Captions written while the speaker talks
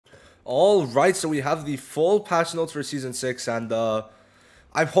All right, so we have the full patch notes for season 6, and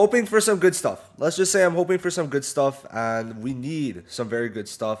I'm hoping for some good stuff. Let's just say I'm hoping for some good stuff, and we need some very good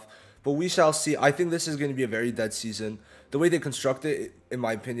stuff. But we shall see. I think this is going to be a very dead season. The way they construct it, in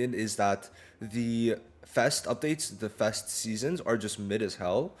my opinion, is that the Fest updates, the Fest seasons, are just mid as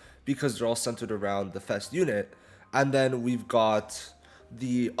hell because they're all centered around the Fest unit. And then we've got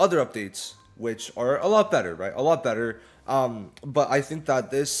the other updates, which are a lot better, right? A lot better. But I think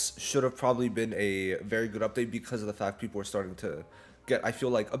that this should have probably been a very good update because of the fact people are starting to get, I feel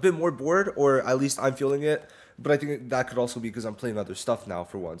like, a bit more bored, or at least I'm feeling it. But I think that could also be because I'm playing other stuff now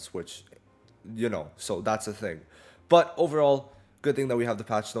for once, which, so that's a thing. But overall, good thing that we have the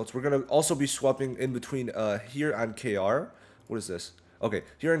patch notes. We're going to also be swapping in between here and KR. What is this? Okay,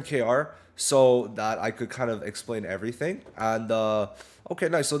 here in KR, so that I could kind of explain everything. And, okay,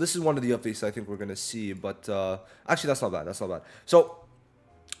 nice. So this is one of the updates I think we're going to see. But, actually, that's not bad. That's not bad. So,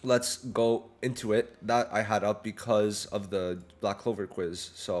 let's go into it. That I had up because of the Black Clover quiz.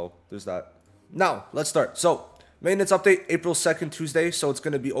 So, there's that. Now, let's start. So, maintenance update, April 2nd, Tuesday. So, it's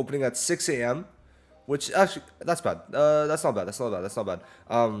going to be opening at 6 a.m. Which, actually, that's bad. That's not bad. That's not bad. That's not bad.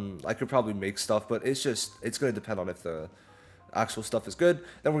 I could probably make stuff, but it's going to depend on if the actual stuff is good.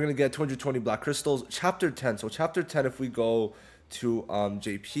 Then we're going to get 220 black crystals. Chapter 10. So, Chapter 10, if we go to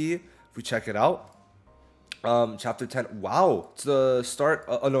JP, if we check it out. Chapter 10. Wow. It's the start.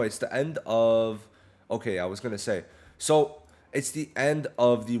 Oh, no, it's the end of... Okay, I was going to say. So, it's the end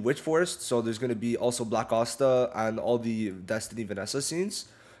of the Witch Forest. So, there's going to be also Black Asta and all the Destiny Vanessa scenes.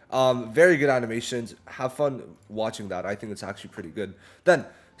 Very good animations. Have fun watching that. I think it's actually pretty good. Then,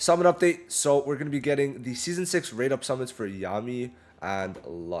 summon update. So, we're going to be getting the Season 6 raid up summons for Yami and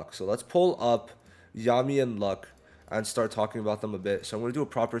Luck. So, let's pull up Yami and Luck and start talking about them a bit. So, I'm going to do a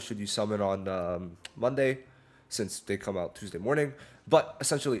proper should you summon on Monday, since they come out Tuesday morning. But,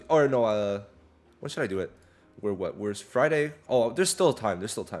 essentially, or no, when should I do it? Where's Friday? Oh, there's still time.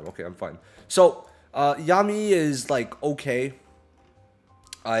 There's still time. Okay, I'm fine. So, Yami is, like, okay.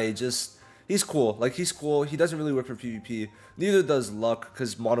 He's cool. Like, he's cool. He doesn't really work for PvP. Neither does Luck,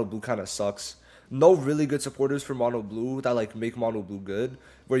 because Mono Blue kind of sucks. No really good supporters for Mono Blue that, like, make Mono Blue good.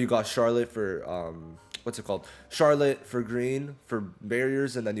 Where you got Charlotte for, what's it called? Charlotte for green, for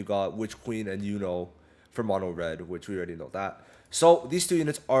barriers, and then you got Witch Queen and for Mono Red, which we already know that. So, these two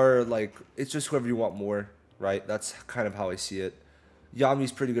units are, like, it's just whoever you want more, right? That's kind of how I see it.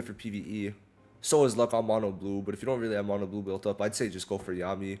 Yami's pretty good for PvE. So is Luck on Mono Blue, but if you don't really have Mono Blue built up, I'd say just go for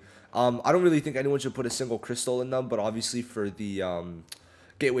Yami. I don't really think anyone should put a single crystal in them, but obviously for the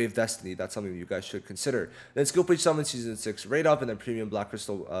Gateway of Destiny, that's something you guys should consider. Then Skill Page Summon Season 6 Raid Up, and then Premium Black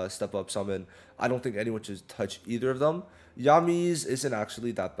Crystal Step Up Summon. I don't think anyone should touch either of them. Yami's isn't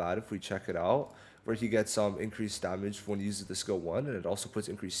actually that bad if we check it out, where he gets some increased damage when he uses the skill 1, and it also puts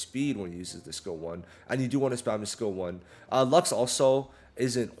increased speed when he uses the skill 1, and you do want to spam the skill 1. Lux also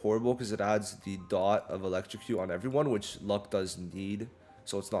isn't horrible because it adds the dot of electrocute on everyone, which Luck does need,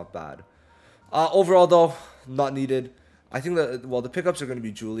 so it's not bad. Overall, though, not needed. I think that, well, the pickups are going to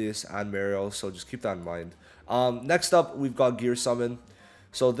be Julius and Mario, so just keep that in mind. Next up, we've got Gear Summon.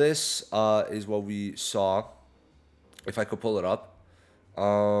 So this is what we saw, if I could pull it up.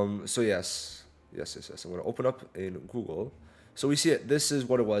 So yes. I'm going to open up in Google. So we see it. This is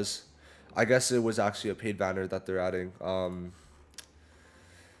what it was. I guess it was actually a paid banner that they're adding.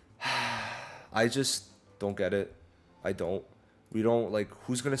 I just don't get it. I don't. We don't, like,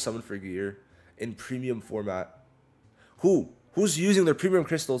 who's going to summon for gear in premium format? Who's using their premium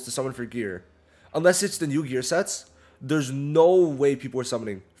crystals to summon for gear? Unless it's the new gear sets, there's no way people are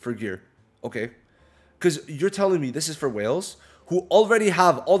summoning for gear. Okay? Because you're telling me this is for whales who already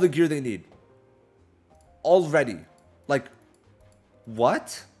have all the gear they need. Already. Like,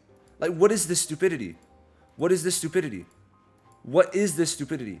 what? Like, what is this stupidity? What is this stupidity? What is this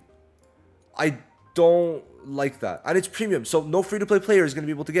stupidity? I don't like that. And it's premium, so no free-to-play player is going to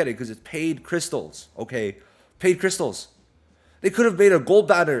be able to get it because it's paid crystals, okay? Paid crystals. They could have made a gold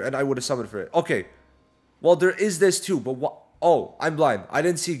banner and I would have summoned for it. Okay. Well, there is this too, but what? Oh, I'm blind. I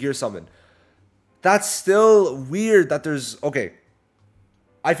didn't see gear summon. That's still weird that there's... Okay.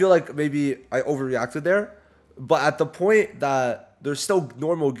 I feel like maybe I overreacted there, but at the point that there's still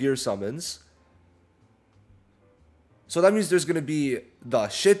normal gear summons, so that means there's going to be the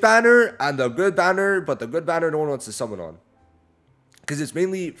shit banner and the good banner, but the good banner no one wants to summon on. Because it's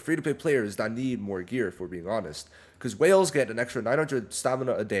mainly free-to-play players that need more gear, if we're being honest. Because whales get an extra 900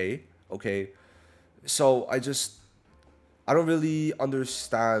 stamina a day, okay? So I don't really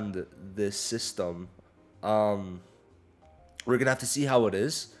understand this system. We're going to have to see how it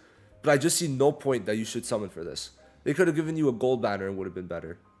is. But I just see no point that you should summon for this. They could have given you a gold banner and would have been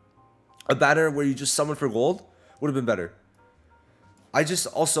better. A banner where you just summon for gold would have been better. I just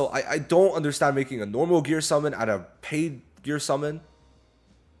also, I don't understand making a normal gear summon and a paid gear summon.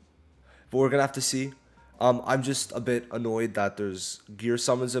 But we're going to have to see. I'm just a bit annoyed that there's gear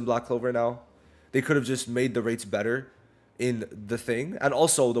summons in Black Clover now. They could have just made the rates better in the thing. And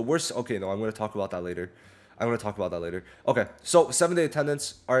also, the worst... Okay, no, I'm going to talk about that later. Okay, so 7-day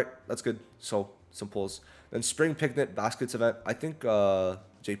attendance. All right, that's good. So, some pulls. Then Spring Picnic Baskets event. I think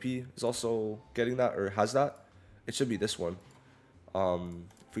JP is also getting that or has that. It should be this one.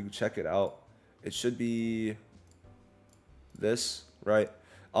 If we can check it out, it should be this, right?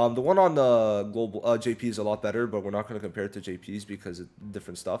 The one on the global JP is a lot better, but we're not going to compare it to JP's because it's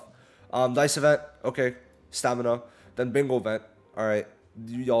different stuff. Dice event, okay. Stamina. Then bingo event. All right.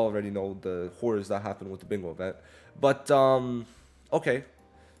 You all already know the horrors that happen with the bingo event. But, okay.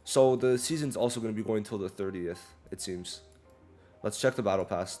 So the season's also going to be going till the 30th, it seems. Let's check the battle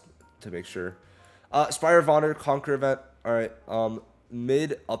pass to make sure. Spire of Honor, Conquer event. All right.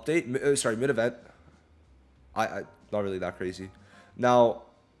 Mid update. Mid event. I not really that crazy. Now,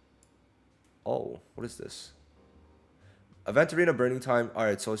 oh, what is this? Event Arena Burning Time. All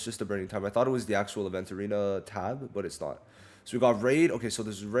right, so it's just the Burning Time. I thought it was the actual Event Arena tab, but it's not. So we got Raid. Okay, so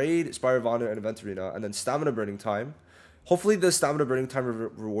there's Raid, Spire of Honor, and Event Arena, and then Stamina Burning Time. Hopefully the Stamina Burning Time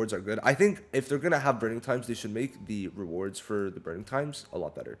rewards are good. I think if they're going to have Burning Times, they should make the rewards for the Burning Times a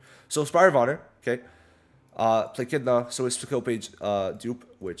lot better. So Spire of Honor, okay. Play Kidna, so it's to kill page dupe,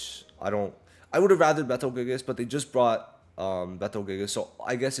 which I would have rather Beto Gigas, but they just brought Beto Gigas, so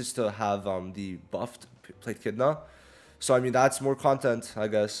I guess it's to have the buffed Plate Kidna. So I mean that's more content, I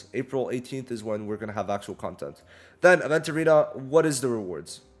guess. April 18th is when we're gonna have actual content. Then Event Arena, what is the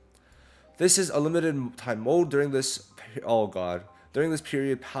rewards? This is a limited time mode. During this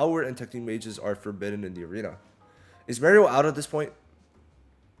period, power and technique mages are forbidden in the arena. Is Mario out at this point?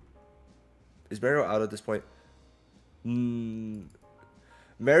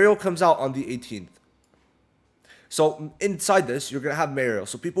 Mario comes out on the 18th. So inside this, you're going to have Mario.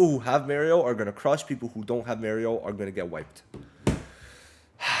 So people who have Mario are going to crush. People who don't have Mario are going to get wiped.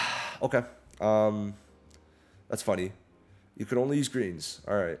 Okay. That's funny. You can only use greens.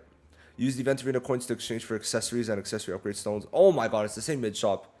 All right. Use the Event Arena coins to exchange for accessories and accessory upgrade stones. Oh my god, it's the same mid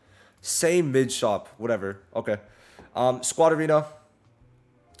shop. Whatever. Okay. Squad Arena.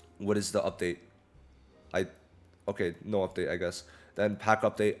 What is the update? Okay, no update, I guess. Then pack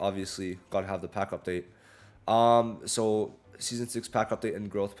update, obviously. Gotta have the pack update. So season 6 pack update and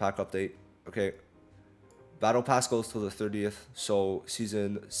growth pack update. Okay. Battle pass goes till the 30th. So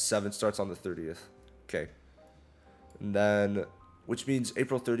season 7 starts on the 30th. Okay. And then, which means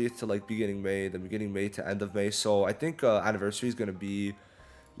April 30th to like beginning May, then beginning May to end of May. So I think anniversary is gonna be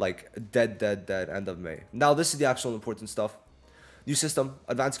like dead end of May. Now this is the actual important stuff. New system,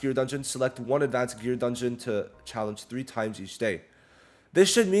 advanced gear dungeon. Select one advanced gear dungeon to challenge 3 times each day.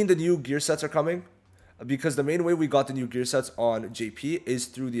 This should mean the new gear sets are coming, because the main way we got the new gear sets on JP is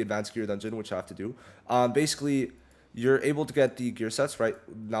through the advanced gear dungeon, which I have to do. Basically, you're able to get the gear sets, right?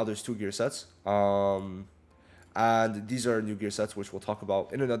 Now there's 2 gear sets. And these are new gear sets, which we'll talk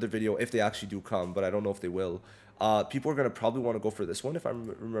about in another video if they actually do come, but I don't know if they will. People are going to probably want to go for this one, if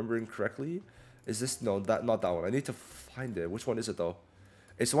I'm remembering correctly. Is this? No, not that one. I need to find it. Which one is it, though?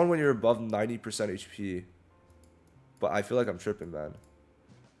 It's the one when you're above 90% HP. But I feel like I'm tripping, man.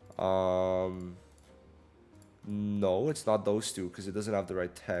 No, it's not those two, because it doesn't have the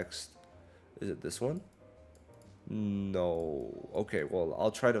right text. Is it this one? No. Okay, well, I'll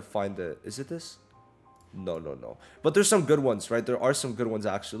try to find it. Is it this? No. But there's some good ones, right? There are some good ones,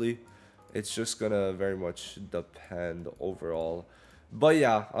 actually. It's just gonna very much depend overall. But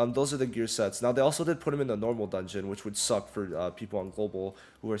yeah, those are the gear sets. Now, they also did put them in the normal dungeon, which would suck for people on global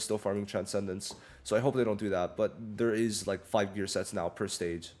who are still farming Transcendence. So I hope they don't do that. But there is like 5 gear sets now per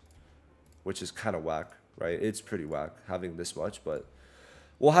stage, which is kind of whack, right? It's pretty whack having this much, but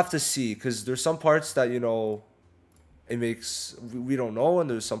we'll have to see, because there's some parts that, you know, it makes, we don't know, and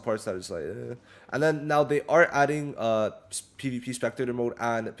there's some parts that is like, eh. And then now they are adding PvP spectator mode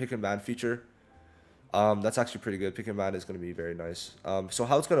and pick and ban feature. That's actually pretty good. Pick and ban is going to be very nice. So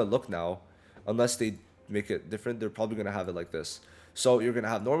how it's going to look now, unless they make it different, they're probably going to have it like this. So you're going to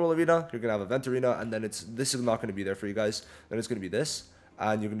have normal arena, you're going to have event arena, and then this is not going to be there for you guys. Then it's going to be this,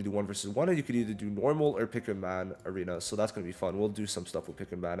 and you're going to do 1 versus 1, and you could either do normal or pick and ban arena. So that's going to be fun. We'll do some stuff with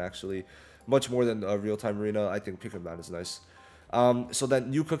pick and ban, actually. Much more than a real-time arena. I think pick and ban is nice. So that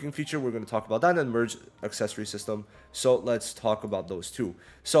new cooking feature, we're going to talk about that, and then merge accessory system. So let's talk about those two.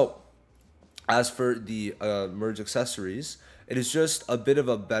 So as for the merge accessories, it is just a bit of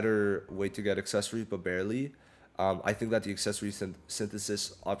a better way to get accessories, but barely. I think that the accessory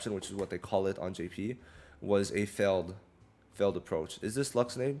synthesis option, which is what they call it on JP, was a failed approach. Is this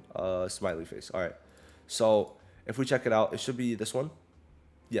Luck's name? Smiley face. All right. So if we check it out, it should be this one.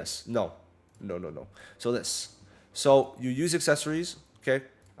 Yes. No. No. So this. So you use accessories, okay?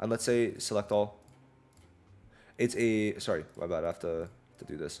 And let's say select all. It's a, sorry, my bad. I have to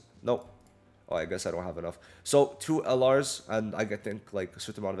do this. Nope. Oh, I guess I don't have enough. So 2 LRs and I think like a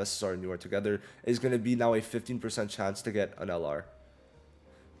certain amount of SSR and UR together is going to be now a 15% chance to get an LR.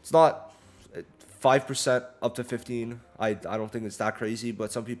 It's not 5% up to 15. I don't think it's that crazy,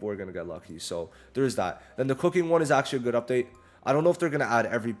 but some people are going to get lucky. So there's that. Then the cooking one is actually a good update. I don't know if they're going to add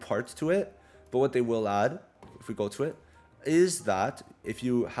every part to it, but what they will add, if we go to it, is that if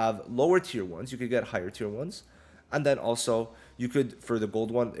you have lower tier ones, you could get higher tier ones. And then also, you could, for the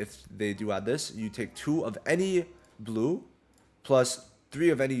gold one, if they do add this, you take 2 of any blue plus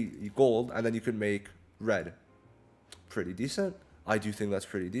 3 of any gold, and then you could make red. Pretty decent. I do think that's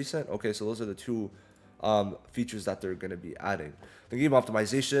pretty decent. Okay, so those are the 2 features that they're going to be adding. The game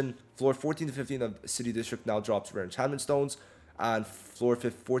optimization, floor 14 to 15 of City District now drops rare enchantment stones, and floor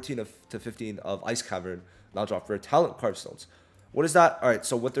 14 to 15 of Ice Cavern now drop rare talent carved stones. What is that? All right,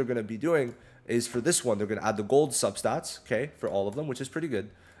 so what they're going to be doing is for this one, they're going to add the gold substats, okay, for all of them, which is pretty good,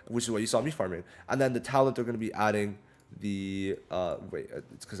 which is what you saw me farming. And then the talent, they're going to be adding the, wait,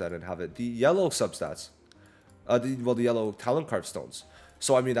 it's because I didn't have it, the yellow substats, the yellow talent carved stones.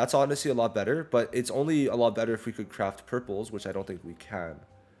 So, I mean, that's honestly a lot better, but it's only a lot better if we could craft purples, which I don't think we can.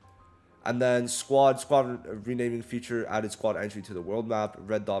 And then squad renaming feature, added squad entry to the world map,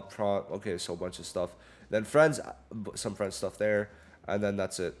 red dot prompt, okay, so a bunch of stuff. Then friends, some friends stuff there, and then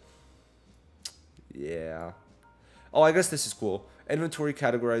that's it. Yeah. Oh, I guess this is cool. Inventory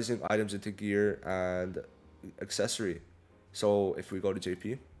categorizing items into gear and accessory. So if we go to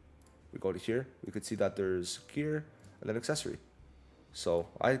JP, we go to here, we could see that there's gear and then accessory. So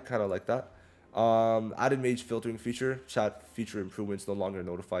I kind of like that. Added mage filtering feature, chat feature improvements, no longer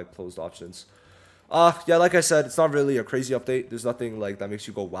notify closed options. Yeah, like I said, it's not really a crazy update. There's nothing like that makes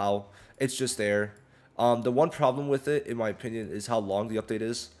you go wow. It's just there. The one problem with it, in my opinion, is how long the update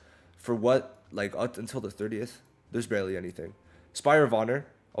is. For what, like up until the 30th, there's barely anything. Spire of Honor,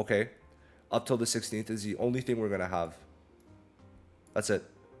 okay, up till the 16th is the only thing we're gonna have. That's it.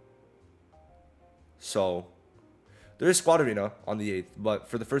 So there is Squad Arena on the 8th, but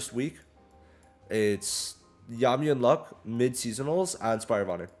for the first week, it's Yami and Luck, mid-seasonals, and Spire of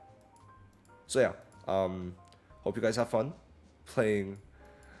Honor. So yeah, hope you guys have fun playing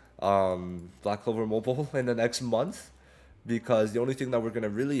Black Clover Mobile in the next month, because the only thing that we're gonna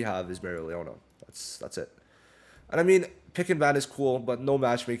really have is Mario Leona. That's it. And I mean, pick and ban is cool, but no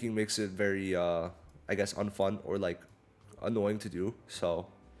matchmaking makes it very I guess unfun or like annoying to do. So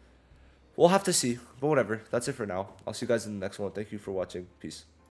we'll have to see, but whatever. That's it for now. I'll see you guys in the next one. Thank you for watching. Peace.